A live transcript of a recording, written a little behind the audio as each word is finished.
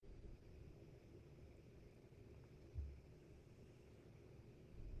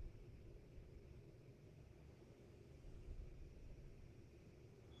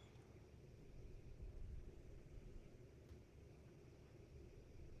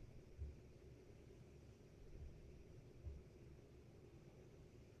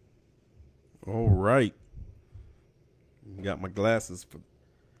All right. Got my glasses.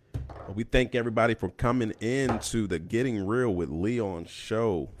 We thank everybody for coming in to the Getting Real with Leon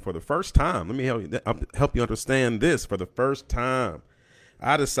show for the first time. Let me help you understand this. For the first time,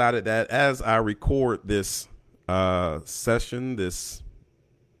 I decided that as I record this session, it's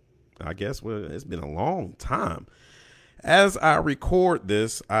been a long time. As I record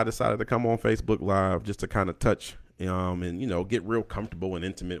this, I decided to come on Facebook Live just to kind of touch and get real comfortable and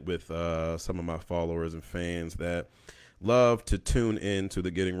intimate with some of my followers and fans that love to tune in to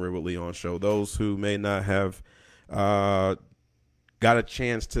the Getting Real with Leon show. Those who may not have got a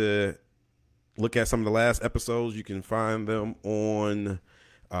chance to look at some of the last episodes, you can find them on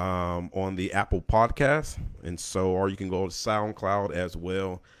the Apple Podcast, or you can go to SoundCloud as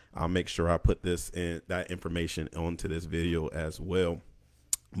well. I'll make sure I put that information onto this video as well.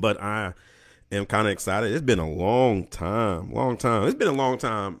 But I am kind of excited. It's been a long time. It's been a long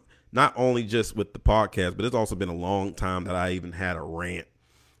time, not only just with the podcast, but it's also been a long time that I even had a rant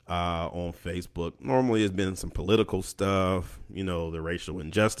on Facebook. Normally it's been some political stuff, the racial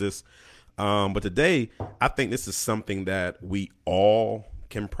injustice. But today, I think this is something that we all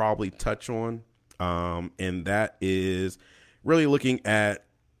can probably touch on. And that is really looking at,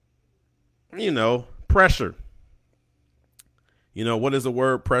 pressure. What does the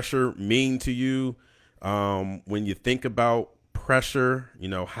word pressure mean to you? When you think about pressure,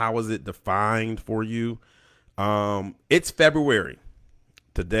 how is it defined for you? It's February.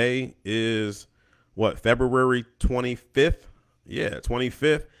 Today is February 25th? Yeah,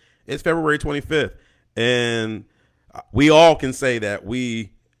 25th. It's February 25th. And we all can say that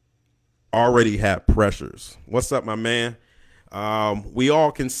we already have pressures. What's up, my man? We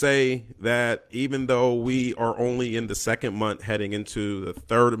all can say that even though we are only in the second month heading into the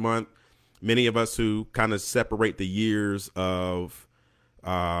third month, many of us who kind of separate the years of,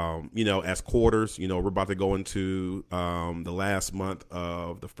 as quarters, we're about to go into the last month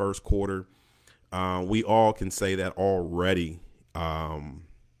of the first quarter. We all can say that already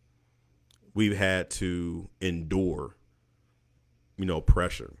we've had to endure,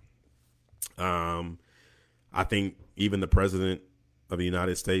 pressure. I think even the president of the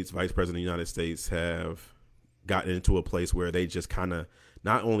United States, vice president of the United States have gotten into a place where they just kind of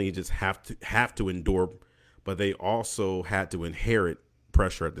not only just have to endure, but they also had to inherit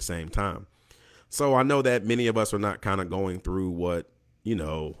pressure at the same time. So I know that many of us are not kind of going through what,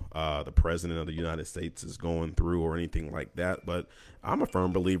 the president of the United States is going through or anything like that. But I'm a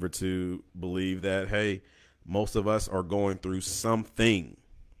firm believer to believe that, hey, most of us are going through something.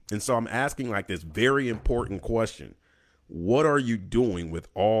 And so I'm asking this very important question. What are you doing with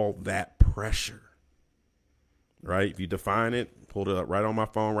all that pressure? Right? If you define it, pulled it up right on my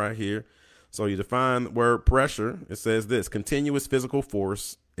phone right here. So you define the word pressure. It says this: continuous physical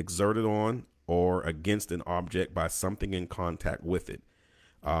force exerted on or against an object by something in contact with it.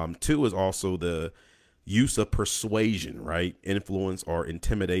 2 is also the use of persuasion, right? Influence or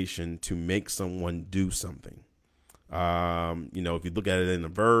intimidation to make someone do something. If you look at it in the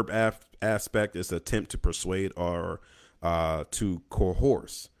verb aspect, it's an attempt to persuade or to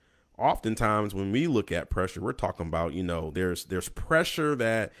coerce. Oftentimes when we look at pressure, we're talking about, there's pressure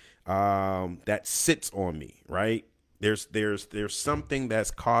that sits on me, right? There's something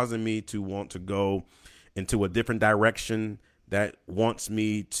that's causing me to want to go into a different direction, that wants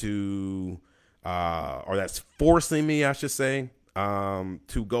me to, or that's forcing me, I should say,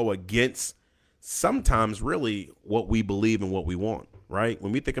 to go against sometimes really what we believe and what we want, right?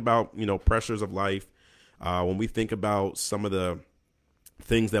 When we think about, pressures of life, when we think about some of the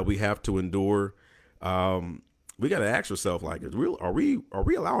things that we have to endure, we got to ask ourselves, are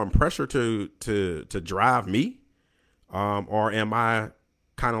we allowing pressure to drive me? Or am I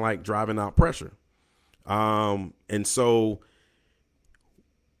kind of driving out pressure? And so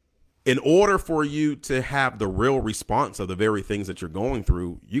in order for you to have the real response of the very things that you're going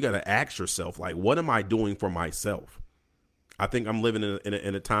through, you got to ask yourself, what am I doing for myself? I think I'm living in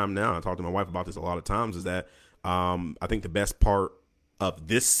a time now. I talk to my wife about this a lot of times, is that I think the best part of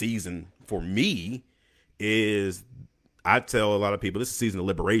this season for me is, I tell a lot of people, this is a season of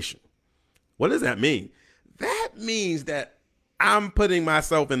liberation. What does that mean? That means that I'm putting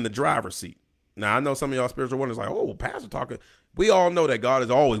myself in the driver's seat. Now, I know some of y'all spiritual wonders pastor talking. We all know that God is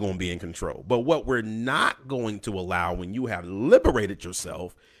always going to be in control. But what we're not going to allow when you have liberated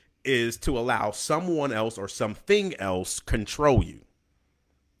yourself is to allow someone else or something else control you.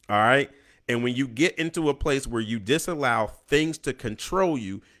 All right. And when you get into a place where you disallow things to control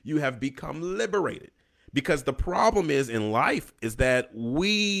you, you have become liberated. Because the problem is in life is that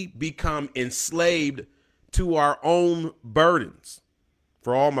we become enslaved to our own burdens.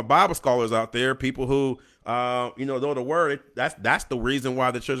 For all my Bible scholars out there, people who know the word, that's the reason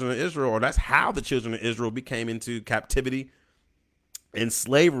why the children of Israel, or that's how the children of Israel became into captivity and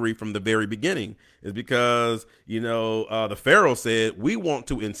slavery from the very beginning, is because the Pharaoh said, we want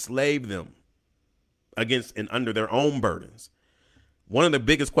to enslave them against and under their own burdens. One of the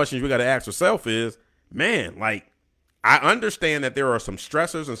biggest questions we got to ask ourselves is, man, like, I understand that there are some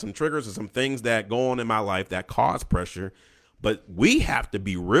stressors and some triggers and some things that go on in my life that cause pressure, but we have to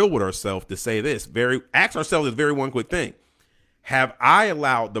be real with ourselves to say this. Ask ourselves this very one quick thing. Have I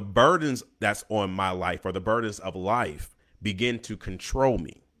allowed the burdens that's on my life, or the burdens of life, begin to control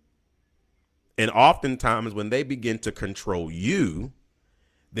me? And oftentimes when they begin to control you,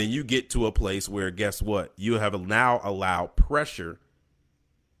 then you get to a place where, guess what? You have now allowed pressure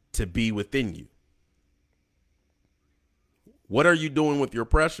to be within you. What are you doing with your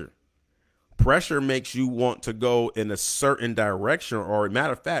pressure? Pressure makes you want to go in a certain direction, or,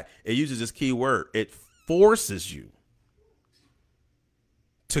 matter of fact, it uses this key word. It forces you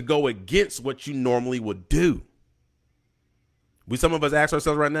to go against what you normally would do. Some of us ask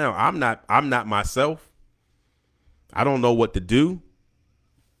ourselves right now, I'm not myself. I don't know what to do.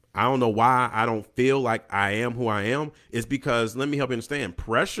 I don't know why I don't feel like I am who I am. It's because, let me help you understand,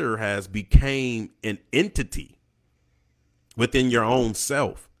 pressure has become an entity within your own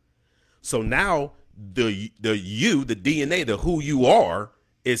self. So now the DNA, the who you are,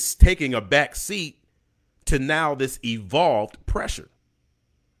 is taking a back seat to now this evolved pressure.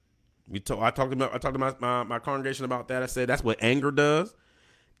 I talked to my congregation about that. I said that's what anger does.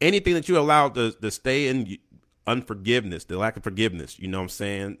 Anything that you allow to stay in unforgiveness, the lack of forgiveness, you know what I'm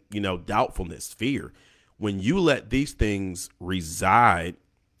saying? Doubtfulness, fear. When you let these things reside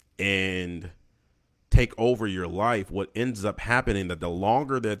and take over your life, what ends up happening, that the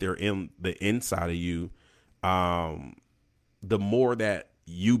longer that they're in the inside of you, the more that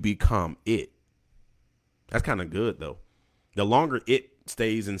you become it. That's kind of good, though. The longer it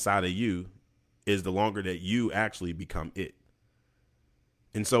stays inside of you is the longer that you actually become it.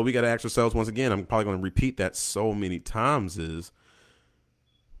 And so we got to ask ourselves once again, I'm probably going to repeat that so many times, is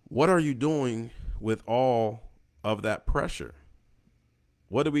what are you doing with all of that pressure?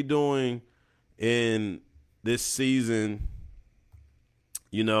 What are we doing in this season,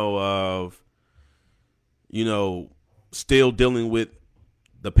 of, still dealing with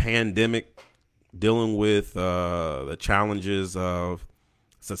the pandemic, dealing with the challenges of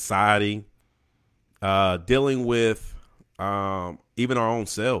society, dealing with even our own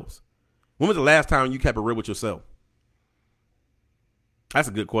selves? When was the last time you kept it real with yourself? That's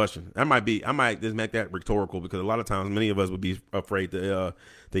a good question. I might just make that rhetorical, because a lot of times many of us would be afraid to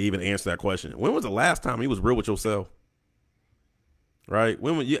even answer that question. When was the last time you was real with yourself? Right?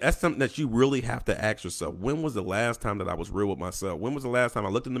 That's something that you really have to ask yourself. When was the last time that I was real with myself? When was the last time I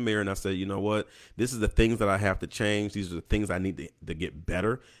looked in the mirror and I said, you know what? This is the things that I have to change. These are the things I need to get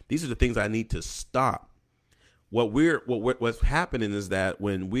better. These are the things I need to stop. What's happening is that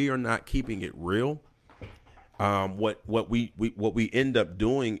when we are not keeping it real, what we end up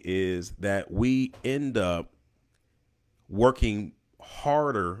doing is that we end up working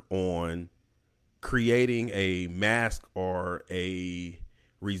harder on creating a mask or a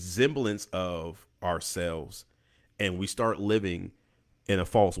resemblance of ourselves, and we start living in a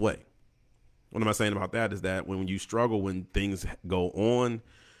false way. What am I saying about that is that when you struggle, when things go on,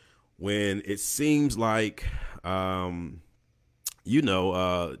 when it seems like challenges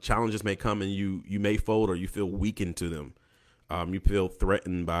may come and you may fold, or you feel weakened to them. You feel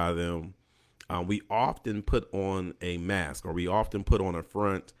threatened by them. We often put on a mask, or we often put on a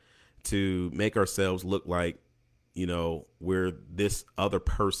front to make ourselves look like, we're this other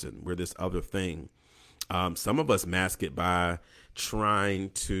person, we're this other thing. Some of us mask it by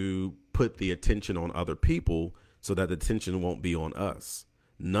trying to put the attention on other people so that the attention won't be on us.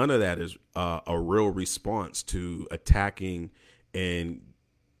 None of that is a real response to attacking and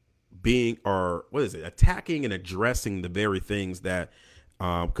attacking and addressing the very things that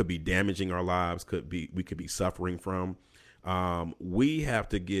could be damaging our lives, we could be suffering from. We have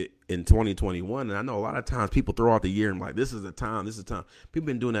to get in 2021. And I know a lot of times people throw out the year and like, this is the time. People have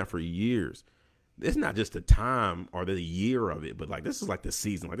been doing that for years. It's not just the time or the year of it, but like, this is like the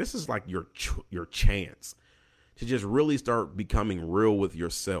season. Like, this is like your chance to just really start becoming real with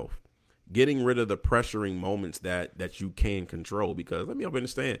yourself, getting rid of the pressuring moments that you can control. Because let me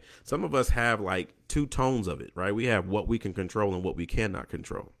understand, some of us have like two tones of it, right? We have what we can control and what we cannot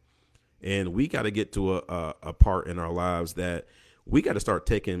control. And we got to get to a part in our lives that we got to start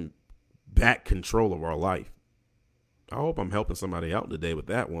taking back control of our life. I hope I'm helping somebody out today with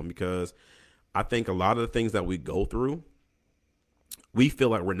that one, because I think a lot of the things that we go through we feel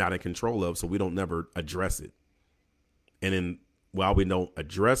like we're not in control of, so we don't never address it. And then while we don't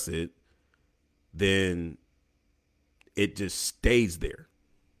address it, then it just stays there.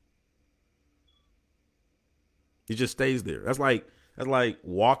 It just stays there. That's like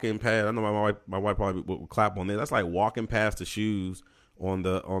walking past. I know my wife probably would clap on this. That's like walking past the shoes on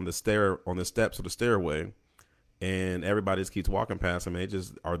the steps of the stairway, and everybody just keeps walking past them. And they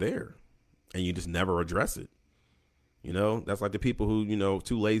just are there, and you just never address it. You know, that's like the people who, you know,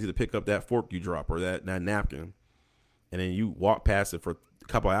 too lazy to pick up that fork you drop or that napkin, and then you walk past it for a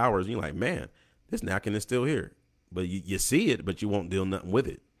couple of hours. And you're like, man, this napkin is still here, but you see it, but you won't do nothing with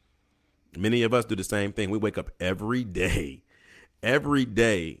it. Many of us do the same thing. We wake up every day,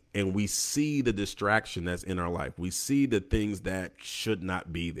 and we see the distraction that's in our life. We see the things that should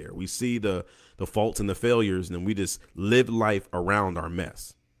not be there. We see the faults and the failures, and we just live life around our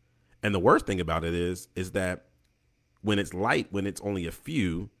mess. And the worst thing about it is that when it's light, when it's only a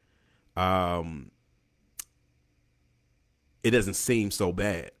few, it doesn't seem so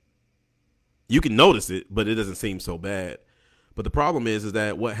bad. You can notice it, but it doesn't seem so bad. But the problem is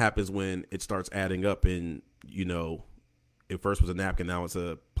that what happens when it starts adding up, and, you know, it first was a napkin, now it's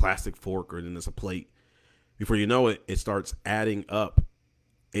a plastic fork, or then it's a plate. Before you know it, it starts adding up,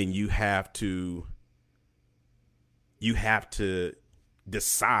 and you have to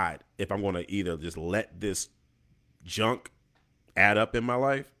decide if I'm going to either just let this junk add up in my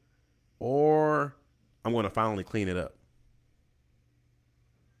life, or I'm going to finally clean it up.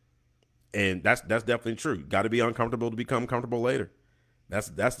 And that's definitely true. Got to be uncomfortable to become comfortable later. That's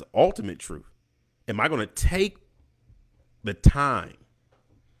the ultimate truth. Am I going to take the time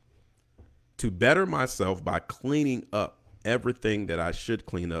to better myself by cleaning up everything that I should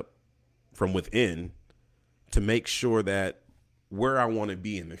clean up from within, to make sure that where I want to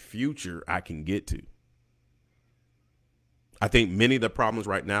be in the future, I can get to? I think many of the problems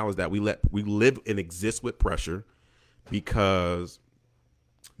right now is that we live and exist with pressure, because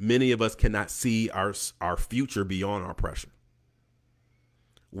many of us cannot see our future beyond our pressure.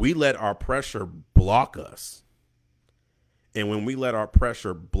 We let our pressure block us. And when we let our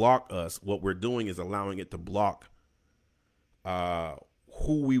pressure block us, what we're doing is allowing it to block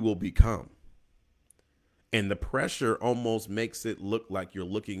who we will become. And the pressure almost makes it look like you're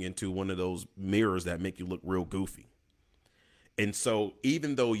looking into one of those mirrors that make you look real goofy. And so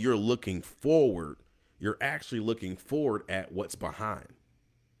even though you're looking forward, you're actually looking forward at what's behind.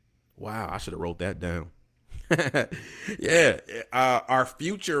 Wow, I should have wrote that down. Yeah, our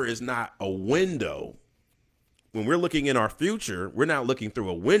future is not a window. When we're looking in our future, we're not looking through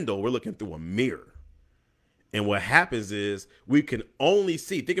a window, we're looking through a mirror. And what happens is we can only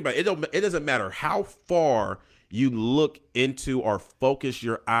see, think about it, it doesn't matter how far you look into or focus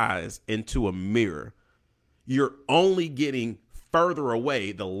your eyes into a mirror, you're only getting further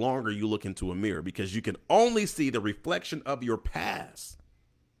away the longer you look into a mirror, because you can only see the reflection of your past.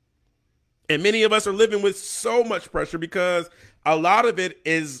 And many of us are living with so much pressure because a lot of it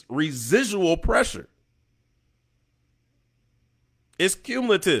is residual pressure. It's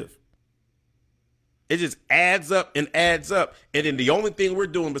cumulative. It just adds up and adds up. And then the only thing we're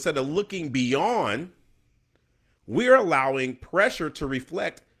doing, instead of looking beyond, we're allowing pressure to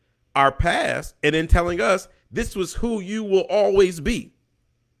reflect our past and then telling us this was who you will always be.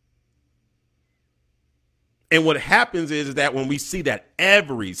 And what happens is that when we see that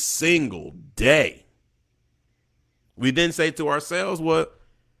every single day, we then say to ourselves, well,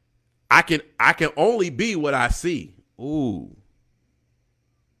 I can only be what I see. Ooh.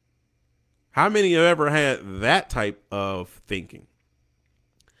 How many have ever had that type of thinking?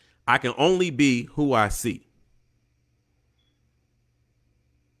 I can only be who I see.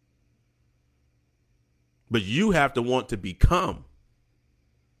 But you have to want to become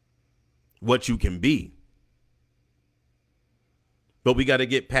what you can be. But we got to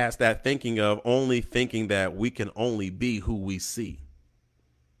get past that thinking of only thinking that we can only be who we see.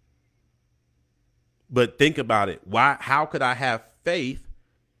 But think about it. How could I have faith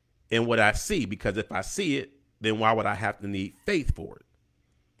in what I see? Because if I see it, then why would I have to need faith for it?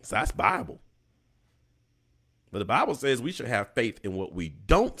 So that's Bible. But the Bible says we should have faith in what we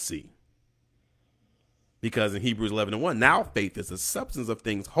don't see. Because in Hebrews 11:1, now faith is the substance of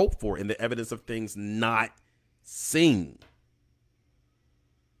things hoped for and the evidence of things not seen.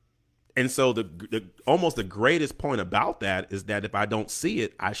 And so the almost the greatest point about that is that if I don't see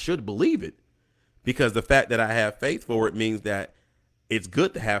it, I should believe it, because the fact that I have faith for it means that it's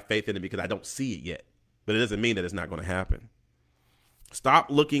good to have faith in it because I don't see it yet, but it doesn't mean that it's not going to happen. Stop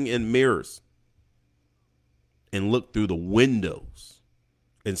looking in mirrors and look through the windows.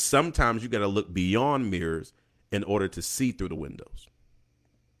 And sometimes you got to look beyond mirrors in order to see through the windows.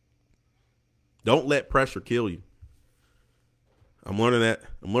 Don't let pressure kill you. I'm learning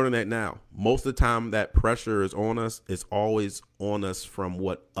that now. Most of the time that pressure is on us, it's always on us from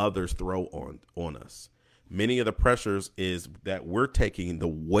what others throw on us. Many of the pressures is that we're taking the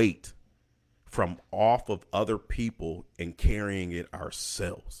weight from off of other people and carrying it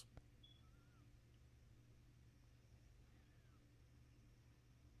ourselves.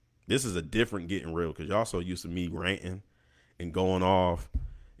 This is a different getting real, because y'all so used to me ranting and going off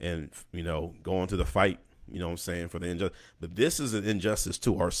and, going to the fight, you know what I'm saying, for the injustice. But this is an injustice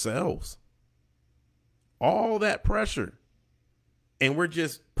to ourselves. All that pressure. And we're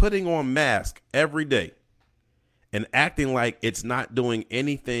just putting on mask every day and acting like it's not doing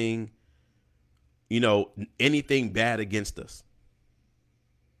anything, anything bad against us.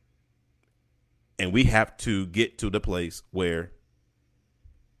 And we have to get to the place where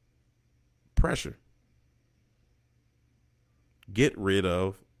pressure. Get rid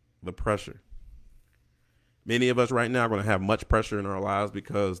of the pressure. Many of us right now are going to have much pressure in our lives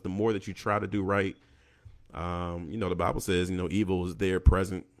because the more that you try to do right, the Bible says, evil is there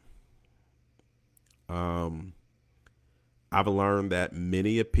present. I've learned that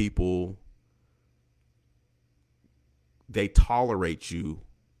many of people, they tolerate you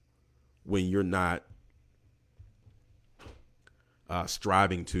when you're not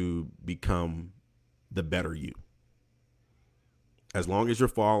striving to become the better you. As long as you're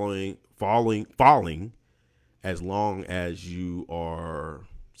falling, as long as you are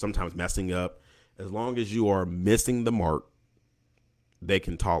sometimes messing up, as long as you are missing the mark, they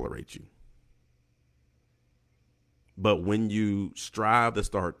can tolerate you. But when you strive to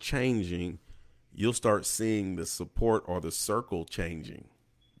start changing, you'll start seeing the support or the circle changing.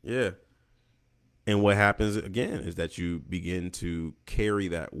 Yeah. And what happens again is that you begin to carry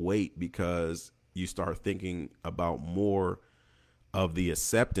that weight because you start thinking about more of the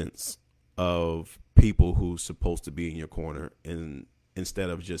acceptance of people who's supposed to be in your corner, and instead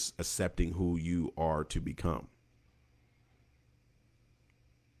of just accepting who you are to become.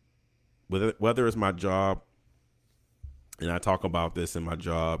 Whether it's my job, and I talk about this in my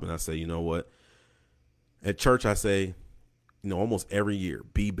job, and I say, you know what? At church, I say, almost every year,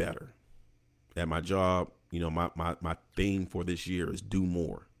 be better. At my job, my theme for this year is do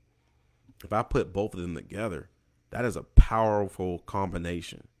more. If I put both of them together, that is a powerful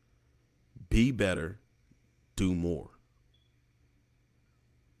combination. Be better, do more.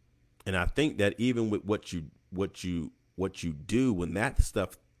 And I think that even with what you do, when that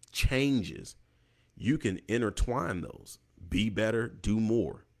stuff changes, you can intertwine those. Be better, do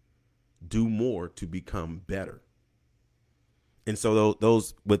more to become better. And so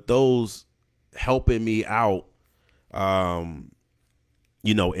those helping me out, in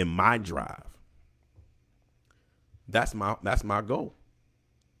my drive, that's my goal,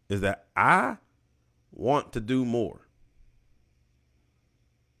 is that I want to do more,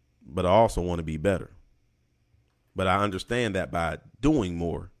 but I also want to be better. But I understand that by doing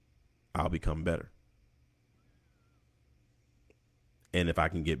more, I'll become better. And if I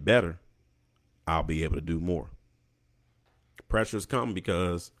can get better, I'll be able to do more. Pressures come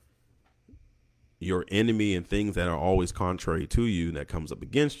because your enemy and things that are always contrary to you, that comes up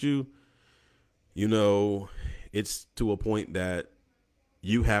against you, it's to a point that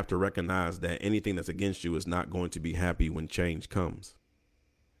you have to recognize that anything that's against you is not going to be happy when change comes.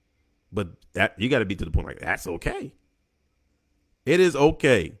 But that you got to be to the point like that's okay. It is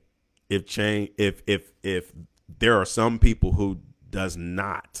okay if change, if there are some people who does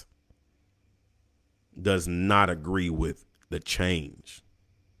not agree with the change.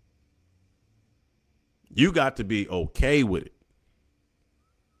 You got to be okay with it.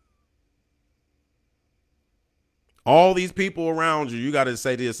 All these people around you, you got to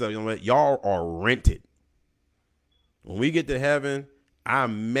say to yourself, y'all are rented. When we get to heaven, I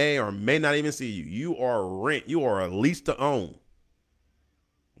may or may not even see you. You are rent. You are a lease to own.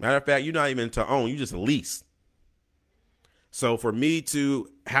 Matter of fact, you're not even to own. You just lease. So for me to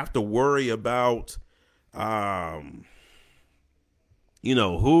have to worry about,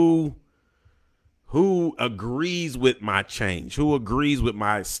 who agrees with my change, who agrees with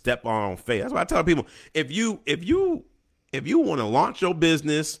my step on faith. That's why I tell people, if you want to launch your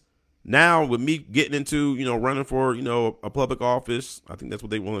business now, with me getting into, running for, a public office, I think that's what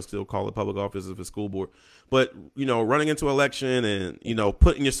they want to still call it, public office of a school board. But, running into election and,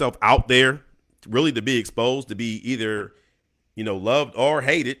 putting yourself out there really to be exposed, to be either, loved or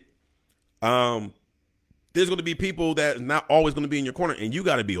hated. There's going to be people that is not always going to be in your corner, and you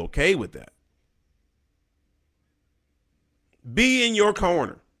got to be okay with that. Be in your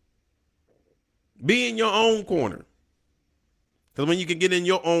corner. Be in your own corner. Because when you can get in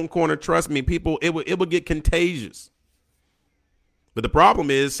your own corner, trust me, people, it will get contagious. But the problem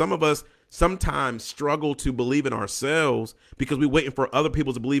is some of us sometimes struggle to believe in ourselves because we're waiting for other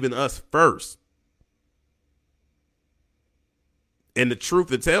people to believe in us first. And the truth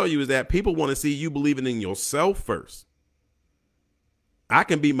to tell you is that people want to see you believing in yourself first. I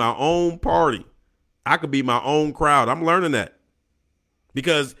can be my own party. I could be my own crowd. I'm learning that.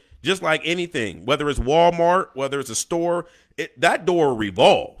 Because just like anything, whether it's Walmart, whether it's a store, that door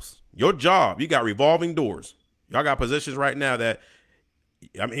revolves. Your job, you got revolving doors. Y'all got positions right now that,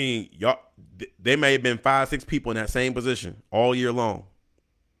 I mean, y'all, they may have been 5-6 people in that same position all year long.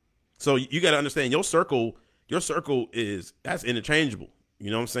 So you got to understand your circle that's interchangeable.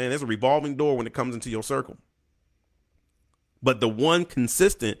 You know what I'm saying? There's a revolving door when it comes into your circle. But the one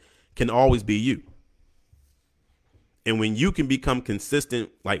consistent can always be you. And when you can become consistent,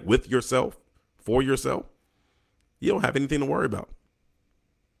 like with yourself, for yourself, you don't have anything to worry about.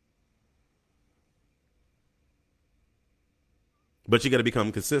 But you got to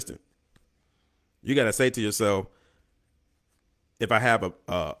become consistent. You got to say to yourself, if I have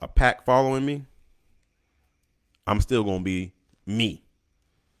a pack following me, I'm still going to be me.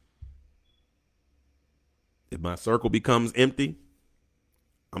 If my circle becomes empty,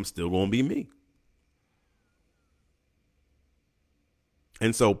 I'm still going to be me.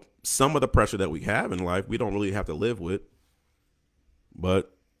 And so some of the pressure that we have in life, we don't really have to live with.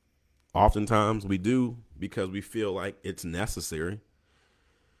 But oftentimes we do because we feel like it's necessary.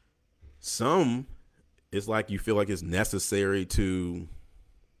 Some, it's like you feel like it's necessary to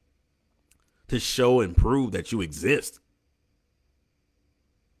show and prove that you exist.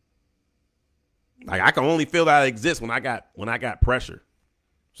 Like I can only feel that I exist when I got pressure.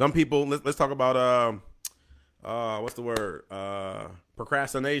 Some people, let's talk about what's the word?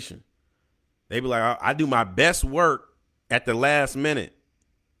 Procrastination. They be like, I do my best work at the last minute.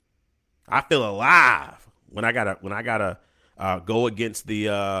 I feel alive when I gotta go against the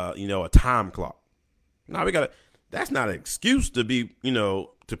a time clock. No, that's not an excuse to be,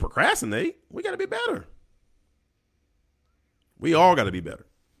 to procrastinate. We gotta be better. We all gotta be better.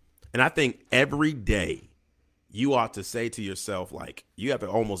 And I think every day you ought to say to yourself, like, you have to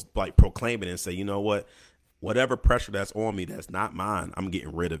almost like proclaim it and say, you know what? Whatever pressure that's on me that's not mine, I'm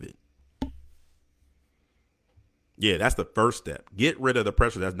getting rid of it. Yeah, that's the first step. Get rid of the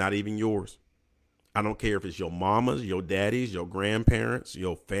pressure that's not even yours. I don't care if it's your mama's, your daddy's, your grandparents,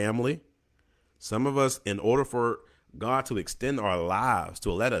 your family. Some of us, in order for God to extend our lives,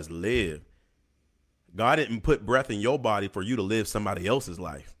 to let us live, God didn't put breath in your body for you to live somebody else's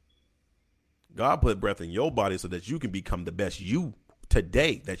life. God put breath in your body so that you can become the best you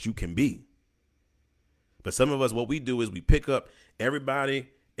today that you can be. But some of us, what we do is we pick up everybody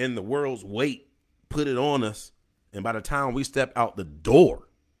in the world's weight, put it on us, and by the time we step out the door,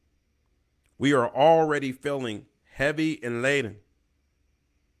 we are already feeling heavy and laden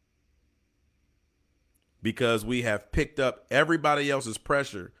because we have picked up everybody else's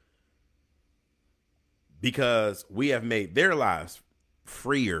pressure because we have made their lives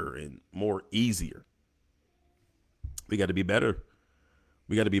freer and more easier. We got to be better.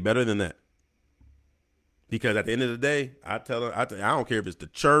 We got to be better than that. Because at the end of the day, I don't care if it's the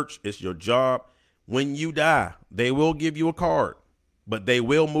church, it's your job. When you die, they will give you a card, but they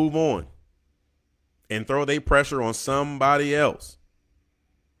will move on and throw their pressure on somebody else.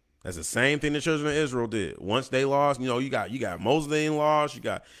 That's the same thing the children of Israel did. Once they lost, you got Moses, they lost. You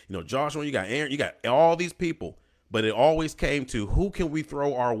got, Joshua, you got Aaron, you got all these people. But it always came to who can we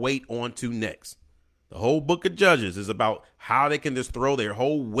throw our weight onto next? The whole book of Judges is about how they can just throw their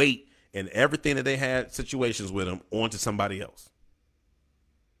whole weight and everything that they had situations with them onto somebody else.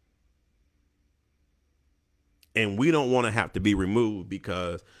 And we don't want to have to be removed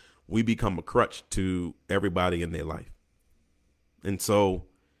because we become a crutch to everybody in their life. And so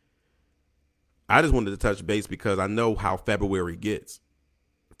I just wanted to touch base because I know how February gets.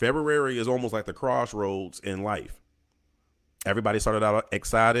 February is almost like the crossroads in life. Everybody started out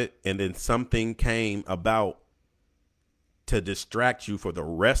excited, and then something came about to distract you for the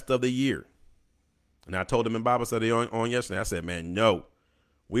rest of the year. And I told him in Bible study on yesterday, I said, man, no,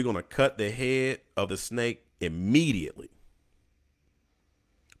 we're going to cut the head of the snake immediately.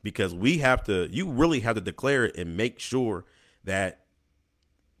 Because you really have to declare it and make sure that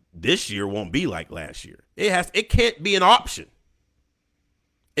this year won't be like last year. It can't be an option.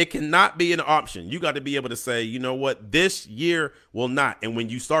 It cannot be an option. You got to be able to say, you know what, this year will not. And when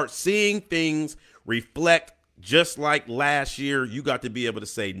you start seeing things reflect just like last year, you got to be able to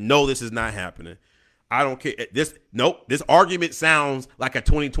say, no, this is not happening. I don't care. This argument sounds like a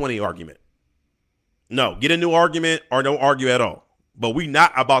 2020 argument. No, get a new argument or don't argue at all. But we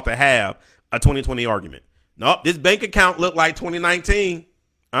not about to have a 2020 argument. Nope, this bank account looked like 2019.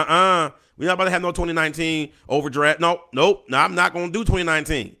 We're not about to have no 2019 overdraft. Nope. No, I'm not going to do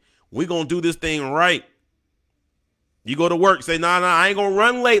 2019. We're going to do this thing right. You go to work, say, nah, I ain't going to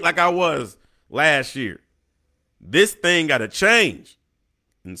run late like I was last year. This thing got to change.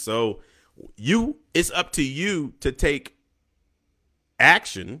 And so it's up to you to take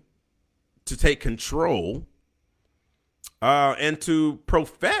action, to take control, and to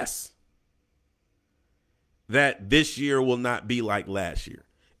profess that this year will not be like last year.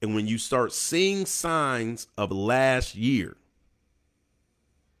 And when you start seeing signs of last year,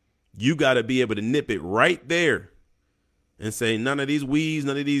 you got to be able to nip it right there and say, none of these weeds,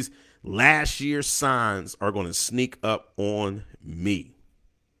 none of these last year signs are going to sneak up on me.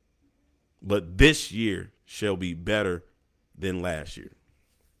 But this year shall be better than last year.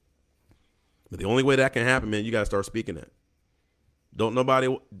 But the only way that can happen, man, you got to start speaking that.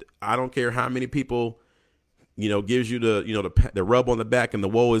 I don't care how many people, gives you the rub on the back and the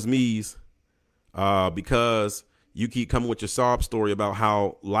woe is me's, because you keep coming with your sob story about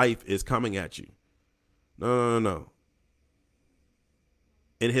how life is coming at you. No.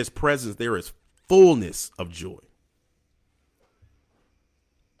 In his presence, there is fullness of joy.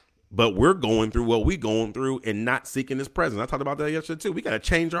 But we're going through what we're going through and not seeking his presence. I talked about that yesterday too. We got to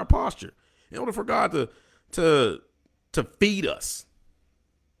change our posture in order for God to feed us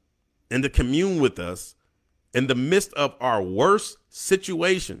and to commune with us in the midst of our worst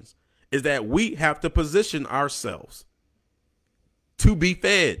situations. Is that we have to position ourselves to be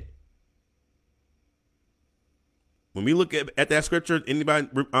fed. When we look at that scripture, anybody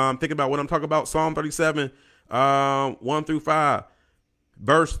think about what I'm talking about? Psalm 37, 1-5.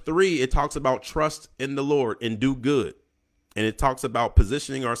 Verse 3, it talks about trust in the Lord and do good. And it talks about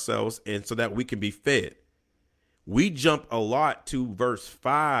positioning ourselves and so that we can be fed. We jump a lot to verse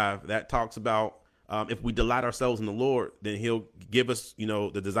 5 that talks about if we delight ourselves in the Lord, then he'll give us,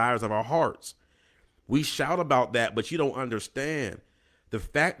 the desires of our hearts. We shout about that, but you don't understand the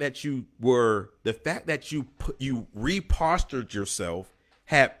fact that you repostured yourself,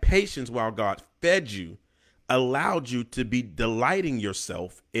 had patience while God fed you, allowed you to be delighting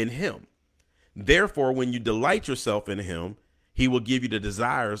yourself in him. Therefore, when you delight yourself in him, he will give you the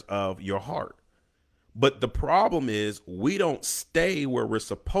desires of your heart. But the problem is we don't stay where we're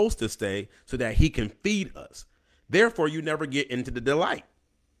supposed to stay so that he can feed us. Therefore, you never get into the delight.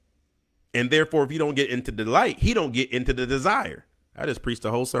 And therefore, if you don't get into the delight, he don't get into the desire. I just preached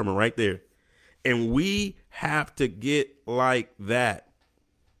the whole sermon right there. And we have to get like that.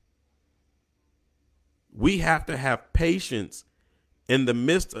 We have to have patience in the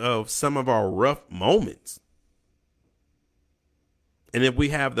midst of some of our rough moments. And if we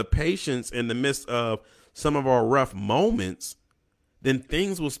have the patience in the midst of some of our rough moments, then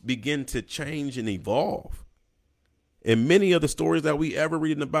things will begin to change and evolve. And many of the stories that we ever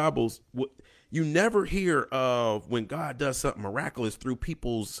read in the Bibles, you never hear of when God does something miraculous through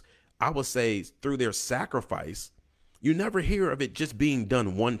people's, I would say, through their sacrifice. You never hear of it just being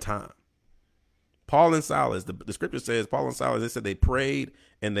done one time. Paul and Silas, the scripture says, Paul and Silas, they said they prayed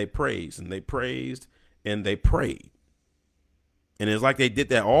and they praised and they praised and they prayed. And it's like they did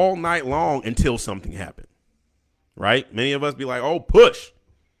that all night long until something happened, right? Many of us be like, oh, push,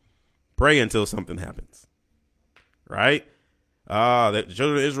 pray until something happens, right? The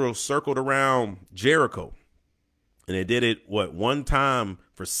children of Israel circled around Jericho and they did it, one time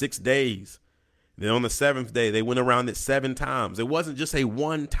for 6 days. Then on the seventh day, they went around it 7 times. It wasn't just a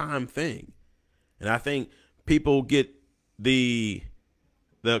one-time thing. And I think people get the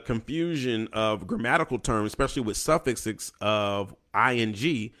confusion of grammatical terms, especially with suffixes of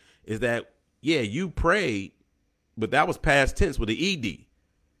ing, is that, yeah, you prayed, but that was past tense with the ed.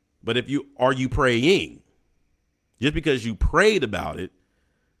 But are you praying? Just because you prayed about it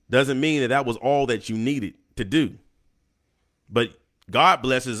doesn't mean that was all that you needed to do. But God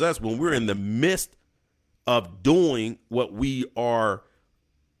blesses us when we're in the midst of doing what we are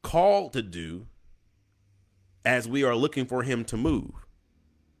called to do as we are looking for him to move.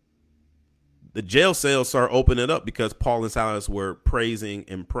 The jail cells started opening up because Paul and Silas were praising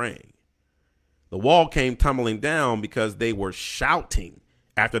and praying. The wall came tumbling down because they were shouting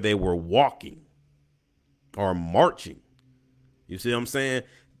after they were walking or marching. You see what I'm saying?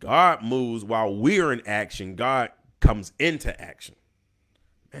 God moves while we're in action. God comes into action.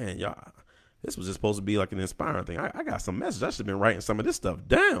 Man, y'all, this was just supposed to be like an inspiring thing. I got some message. I should have been writing some of this stuff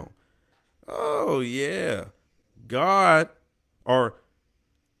down. Oh, yeah. God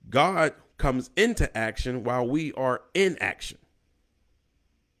comes into action while we are in action.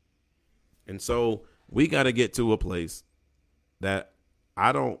 And so We got to get to a place that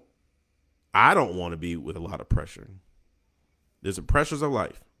I don't want to be with a lot of pressure. There's the pressures of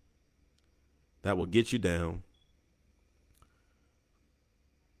life that will get you down.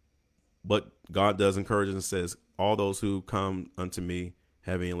 But God does encourage us and says, all those who come unto me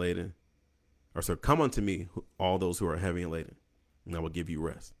heavy and laden, or so come unto me, all those who are heavy and laden, and I will give you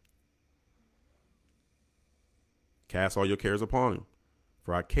rest. Cast all your cares upon him,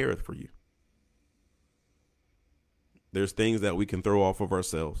 for I careth for you. There's things that we can throw off of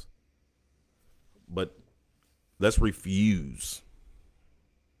ourselves, but let's refuse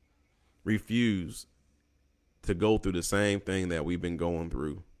to go through the same thing that we've been going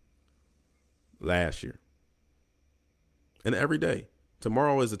through last year. And every day,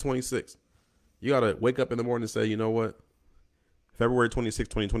 tomorrow is the 26th. You got to wake up in the morning and say, you know what? February 26,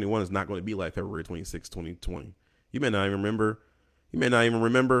 2021 is not going to be like February 26, 2020. You may not even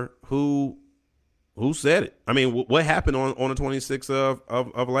remember who said it. I mean, what happened on the 26th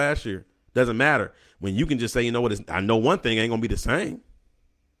of last year? Doesn't matter. When you can just say, you know what? I know one thing ain't going to be the same.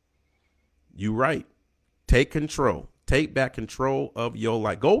 You right. Take control. Take back control of your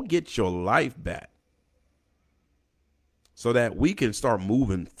life. Go get your life back so that we can start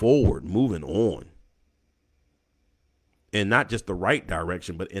moving forward, moving on. In not just the right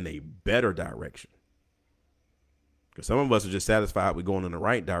direction, but in a better direction. Because some of us are just satisfied with going in the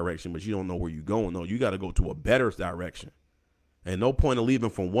right direction, but you don't know where you're going. No, you got to go to a better direction. And no point of leaving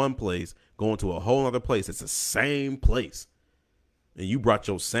from one place, going to a whole other place. It's the same place. And you brought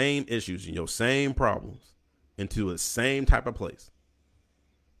your same issues and your same problems into the same type of place.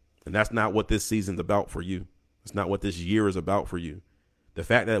 And that's not what this season's about for you. It's not what this year is about for you. The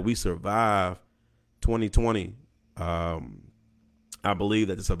fact that we survived 2020, I believe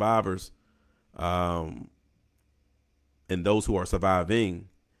that the survivors and those who are surviving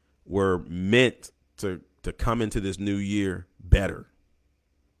were meant to come into this new year better.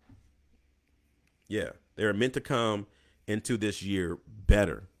 Yeah, they're meant to come into this year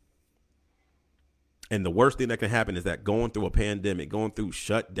better. And the worst thing that can happen is that going through a pandemic, going through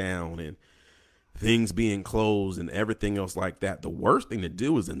shutdown and things being closed and everything else like that, the worst thing to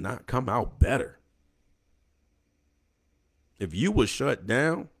do is to not come out better. If you were shut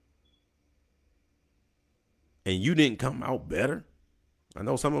down and you didn't come out better, I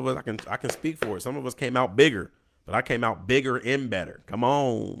know some of us, I can speak for it. Some of us came out bigger, but I came out bigger and better. Come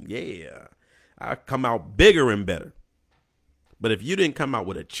on. Yeah. I come out bigger and better. But if you didn't come out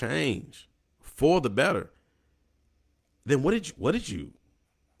with a change for the better, then what did you,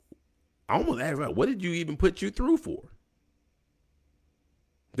 I almost asked, like, what did you even put you through for?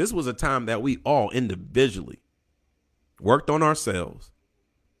 This was a time that we all individually worked on ourselves,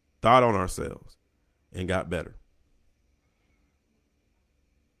 thought on ourselves, and got better.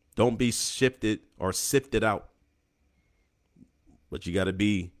 Don't be shifted or sifted out, but you got to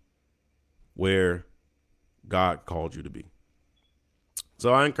be where God called you to be.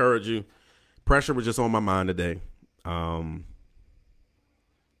 So I encourage you. Pressure was just on my mind today.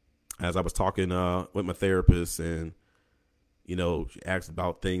 As I was talking with my therapist, and, you know, she asked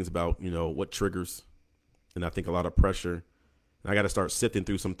about things about, you know, what triggers. And I think a lot of pressure. And I got to start sifting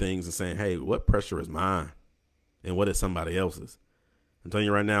through some things and saying, hey, what pressure is mine and what is somebody else's? I'm telling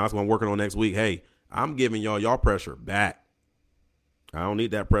you right now, that's what I'm working on next week. Hey, I'm giving y'all pressure back. I don't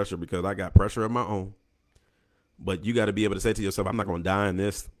need that pressure because I got pressure of my own. But you got to be able to say to yourself, I'm not going to die in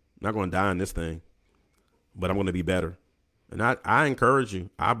this. I'm not going to die in this thing, but I'm going to be better. And I encourage you.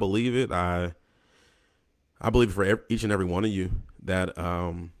 I believe it. I believe for each and every one of you that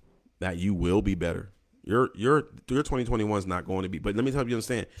that you will be better. Your 2021 is not going to be. But let me help you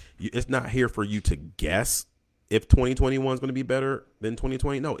understand. It's not here for you to guess if 2021 is going to be better than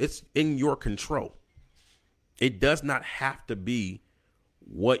 2020. No, it's in your control. It does not have to be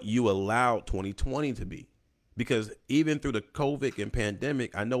what you allowed 2020 to be. Because even through the COVID and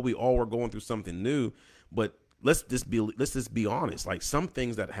pandemic, I know we all were going through something new, but let's just be honest. Like, some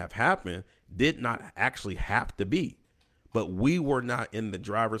things that have happened did not actually have to be, but we were not in the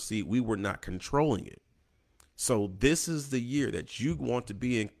driver's seat. We were not controlling it. So this is the year that you want to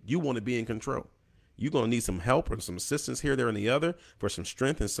be in. You want to be in control. You're going to need some help or some assistance here, there, and the other for some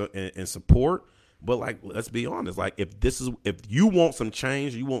strength and support. But, like, let's be honest, like, if you want some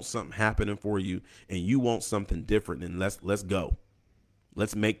change, you want something happening for you, and you want something different, then let's go.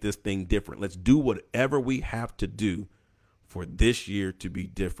 Let's make this thing different. Let's do whatever we have to do for this year to be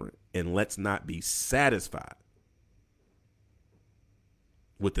different. And let's not be satisfied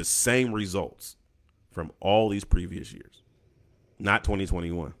with the same results from all these previous years. Not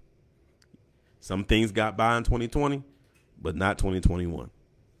 2021. Some things got by in 2020, but not 2021.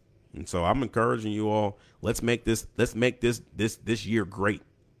 And so I'm encouraging you all, let's make this year great.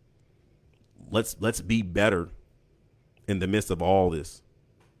 Let's be better in the midst of all this,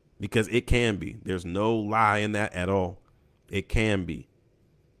 because it can be. There's no lie in that at all. It can be.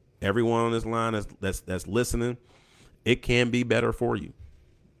 Everyone on this line that's listening, it can be better for you.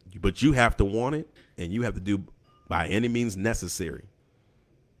 But you have to want it, and you have to do by any means necessary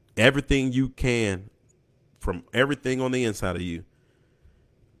everything you can from everything on the inside of you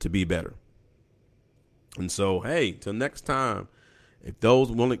to be better. And so, hey, till next time, if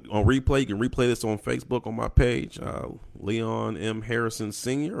those want it on replay, you can replay this on Facebook on my page, Leon M. Harrison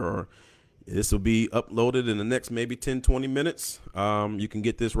Sr., or this will be uploaded in the next maybe 10, 20 minutes. You can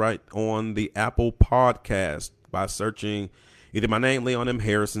get this right on the Apple Podcast by searching either my name, Leon M.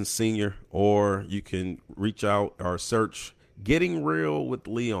 Harrison Sr., or you can reach out or search Getting Real with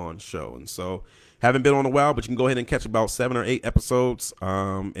Leon Show. And so, haven't been on a while, but you can go ahead and catch about 7 or 8 episodes.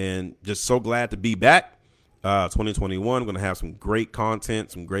 And just so glad to be back. 2021, going to have some great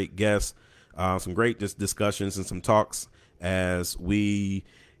content, some great guests, some great discussions and some talks as we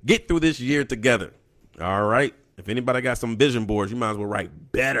get through this year together. All right. If anybody got some vision boards, you might as well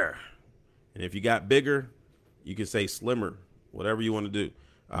write better. And if you got bigger, you can say slimmer, whatever you want to do.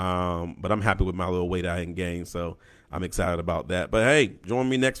 But I'm happy with my little weight I hadn't gained, so I'm excited about that. But hey, join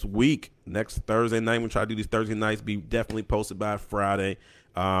me next week, next Thursday night. We'll try to do these Thursday nights, be definitely posted by Friday.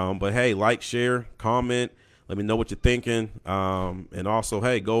 But hey, like, share, comment, let me know what you're thinking. And also,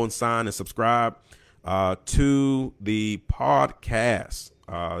 hey, go and sign and subscribe to the podcast.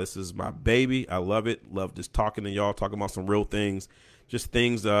 This is my baby. I love it. Love just talking to y'all, talking about some real things, just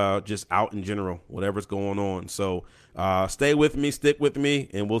things just out in general, whatever's going on. So stay with me, stick with me,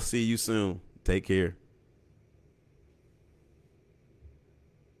 and we'll see you soon. Take care.